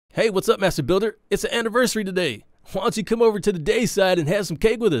Hey, what's up, Master Builder? It's an anniversary today. Why don't you come over to the day side and have some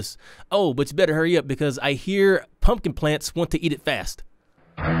cake with us? Oh, but you better hurry up because I hear pumpkin plants want to eat it fast.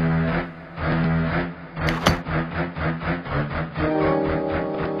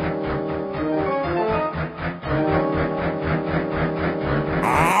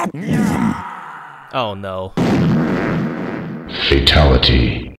 Oh no.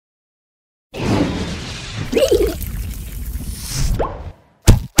 Fatality.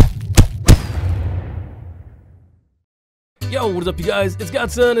 Yo, what is up, you guys? It's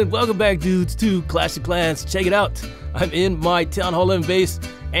Godson, and welcome back, dudes, to Clash of Clans. Check it out. I'm in my Town Hall 11 base,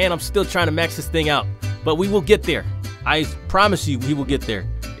 and I'm still trying to max this thing out. But we will get there. I promise you, we will get there.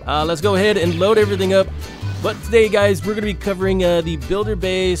 Let's go ahead and load everything up. But today, guys, we're going to be covering the Builder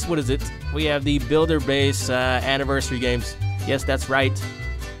Base. What is it? We have the Builder Base anniversary games. Yes, that's right.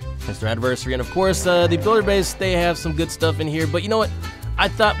 It's their anniversary. And, of course, the Builder Base, they have some good stuff in here. But you know what? I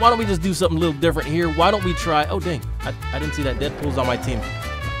thought, why don't we just do something a little different here? Why don't we try... Oh, dang. I didn't see that. Deadpool's on my team.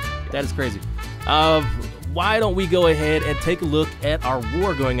 That is crazy. Why don't we go ahead and take a look at our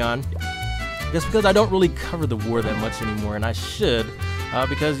war going on? Just because I don't really cover the war that much anymore, and I should.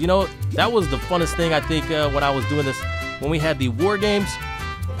 Because, you know, that was the funnest thing, I think, when I was doing this. When we had the war games,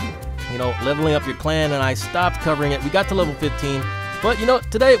 you know, leveling up your clan, and I stopped covering it. We got to level 15. But, you know,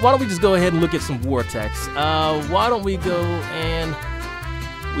 today, why don't we just go ahead and look at some war attacks? Why don't we go and...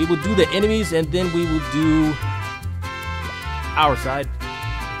 We will do the enemies, and then we will do our side.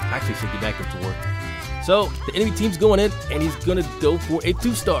 Actually, should get back into war. So, the enemy team's going in, and he's going to go for a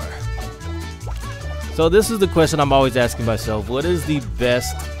 2-star. So, this is the question I'm always asking myself. What is the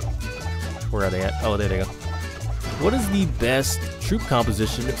best... Where are they at? Oh, there they go. What is the best troop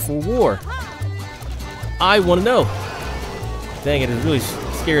composition for war? I want to know. Dang it, it's really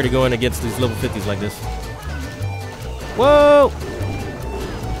scary to go in against these level 50s like this. Whoa!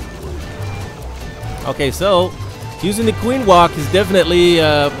 Okay, so using the queen walk is definitely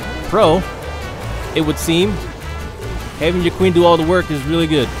pro, it would seem. Having your queen do all the work is really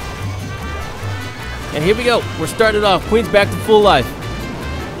good. And here we go. We're starting off. Queen's back to full life.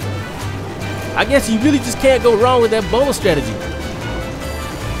 I guess you really just can't go wrong with that bonus strategy.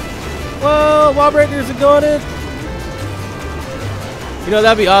 Whoa, wall breakers are going in. You know,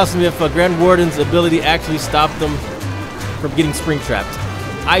 that'd be awesome if Grand Warden's ability actually stopped them from getting spring trapped.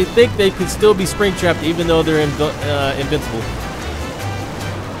 I think they could still be spring trapped even though they're invincible.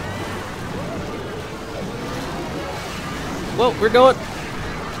 Well, we're going.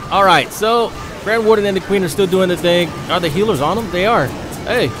 All right, so Grand Warden and the Queen are still doing the thing. Are the healers on them? They are.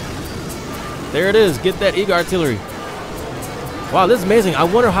 Hey, there it is. Get that eager artillery. Wow, this is amazing. I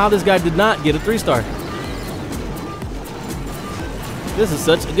wonder how this guy did not get a 3-star. This is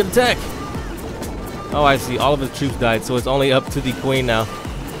such a good attack. Oh, I see. All of his troops died, so it's only up to the Queen now.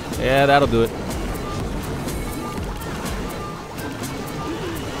 Yeah, that'll do it.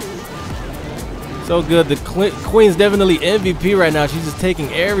 So good. The Queen's definitely MVP right now. She's just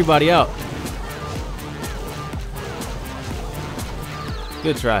taking everybody out.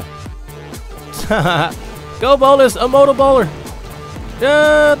 Good try. Go, bowlers. A motor bowler.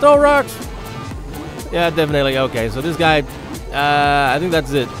 Yeah, throw rocks. Yeah, definitely. Okay, so this guy, I think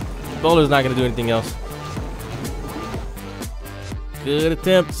that's it. Bowler's not going to do anything else. Good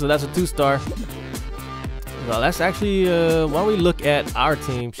attempt. So that's a 2-star. Well, that's actually, why don't we look at our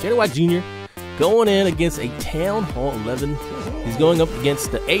team. Shadow White Jr. going in against a Town Hall 11. He's going up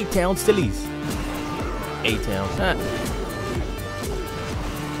against the A-Town Sillies. A-Town. Ah.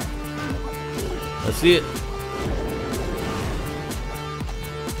 Let's see it.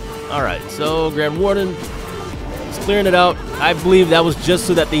 Alright, so Grand Warden is clearing it out. I believe that was just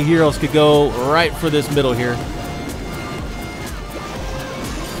so that the heroes could go right for this middle here.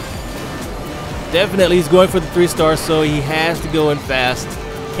 Definitely he's going for the 3-star, so he has to go in fast.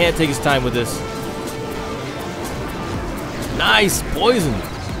 Can't take his time with this. Nice poison.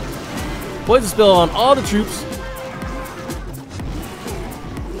 Poison spell on all the troops.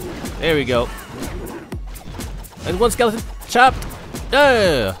 There we go. And one skeleton chopped.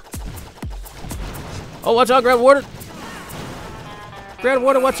 Yeah. Oh, watch out, Grand Warden. Grand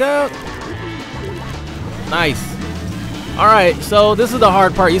Warden, watch out. Nice. All right, so this is the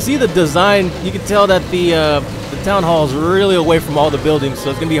hard part. You see the design, you can tell that the town hall is really away from all the buildings, so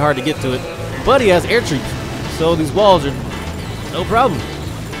it's gonna be hard to get to it. But he has air troops, so these walls are no problem.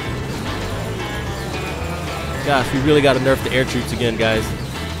 Gosh, we really gotta nerf the air troops again, guys.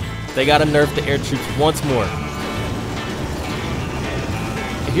 They gotta nerf the air troops once more.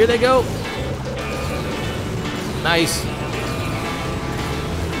 And here they go. Nice.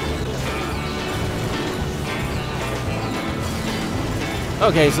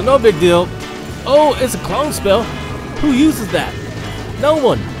 Okay, so no big deal. Oh, it's a clone spell. Who uses that? No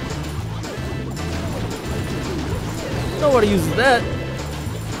one. Nobody uses that.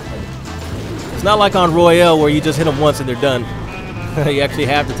 It's not like on Royale where you just hit them once and they're done. You actually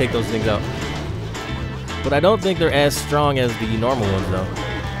have to take those things out. But I don't think they're as strong as the normal ones, though.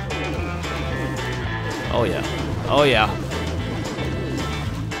 Oh, yeah. Oh, yeah.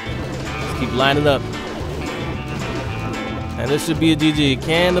 Let's keep lining up. And this should be a GG.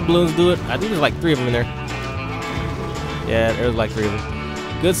 Can the balloons do it? I think there's like 3 of them in there. Yeah, there's like 3 of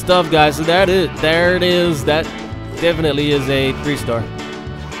them. Good stuff, guys. So there it is. That definitely is a 3-star.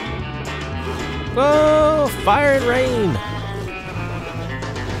 Oh, fire and rain.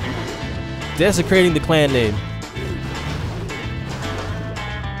 Desecrating the clan name.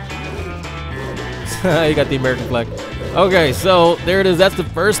 You got the American flag. Okay, so there it is. That's the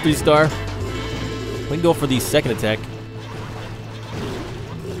first 3-star. We can go for the second attack.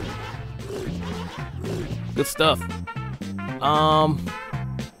 Good stuff.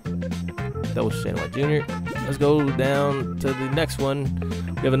 That was Shannon White Jr. Let's go down to the next one.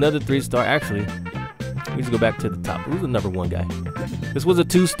 We have another 3-star. Actually, we need to go back to the top. Who's the number 1 guy? This was a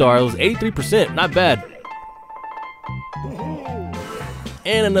 2-star. It was 83%. Not bad.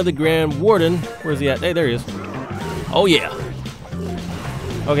 And another Grand Warden. Where's he at? Hey, there he is. Oh, yeah.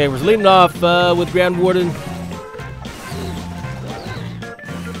 Okay, we're leading off with Grand Warden.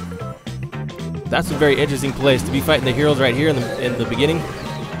 That's a very interesting place to be fighting the heroes right here in the beginning.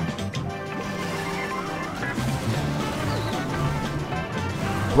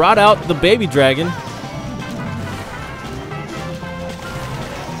 Brought out the baby dragon.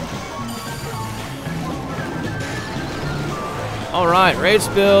 All right, rage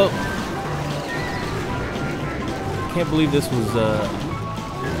spill. Can't believe this was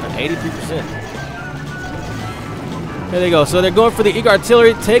an 83%. There they go. So they're going for the Eagle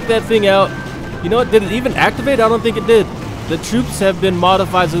Artillery. Take that thing out. You know what? Did it even activate? I don't think it did. The troops have been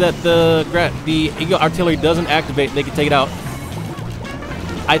modified so that the Eagle Artillery doesn't activate and they can take it out.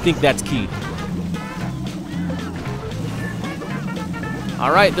 I think that's key.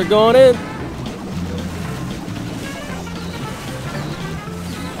 All right, they're going in.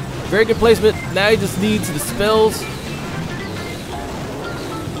 Very good placement. Now he just needs the spells.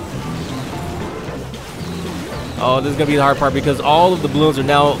 Oh, this is gonna be the hard part because all of the balloons are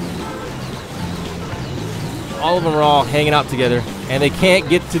now. All of them are all hanging out together, and they can't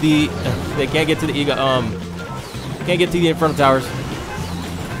get to the. They can't get to the Eagle. Can't get to the Inferno Towers.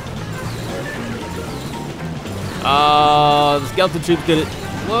 The skeleton troops did it.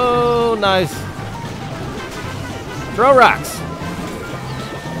 Whoa, nice. Throw rocks.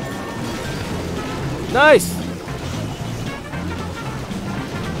 Nice.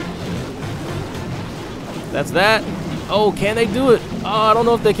 That's that. Oh, can they do it? Oh, I don't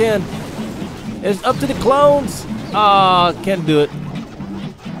know if they can. It's up to the clones. Ah, can't do it.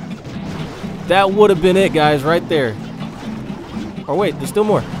 That would have been it, guys, right there. Or wait, there's still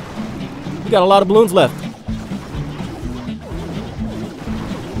more. We got a lot of balloons left.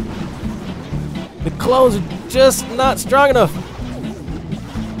 The clones are just not strong enough.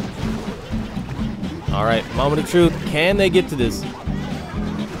 All right, moment of truth. Can they get to this?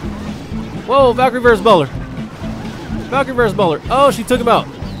 Whoa, Valkyrie versus Bowler. Valkyrie versus Bowler. Oh, she took him out.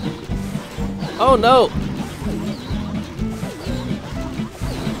 Oh, no.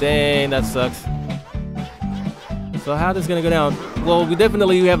 Dang, that sucks. So how this gonna go down? Well, we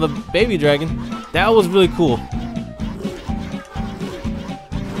definitely have a baby dragon. That was really cool.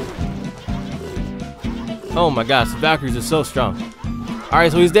 Oh my gosh, the Valkyries are so strong. All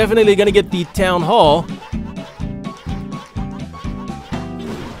right, so he's definitely gonna get the town hall.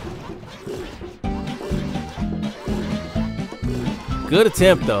 Good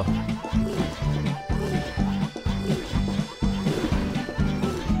attempt, though.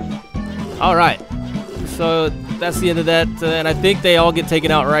 All right, so that's the end of that, and I think they all get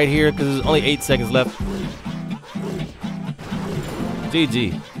taken out right here because there's only 8 seconds left.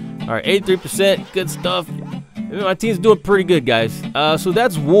 GG. All right, 83%, good stuff. My team's doing pretty good, guys. So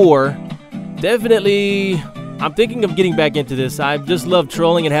that's war. Definitely, I'm thinking of getting back into this. I just love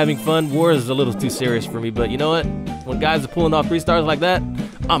trolling and having fun. War is a little too serious for me, but you know what? When guys are pulling off 3 stars like that,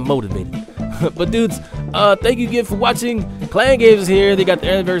 I'm motivated. But dudes, thank you again for watching. Clan Games is here. They got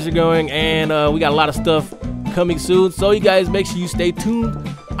their anniversary going, and we got a lot of stuff coming soon. So you guys make sure you stay tuned.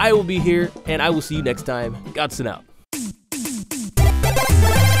 I will be here, and I will see you next time. Godson out.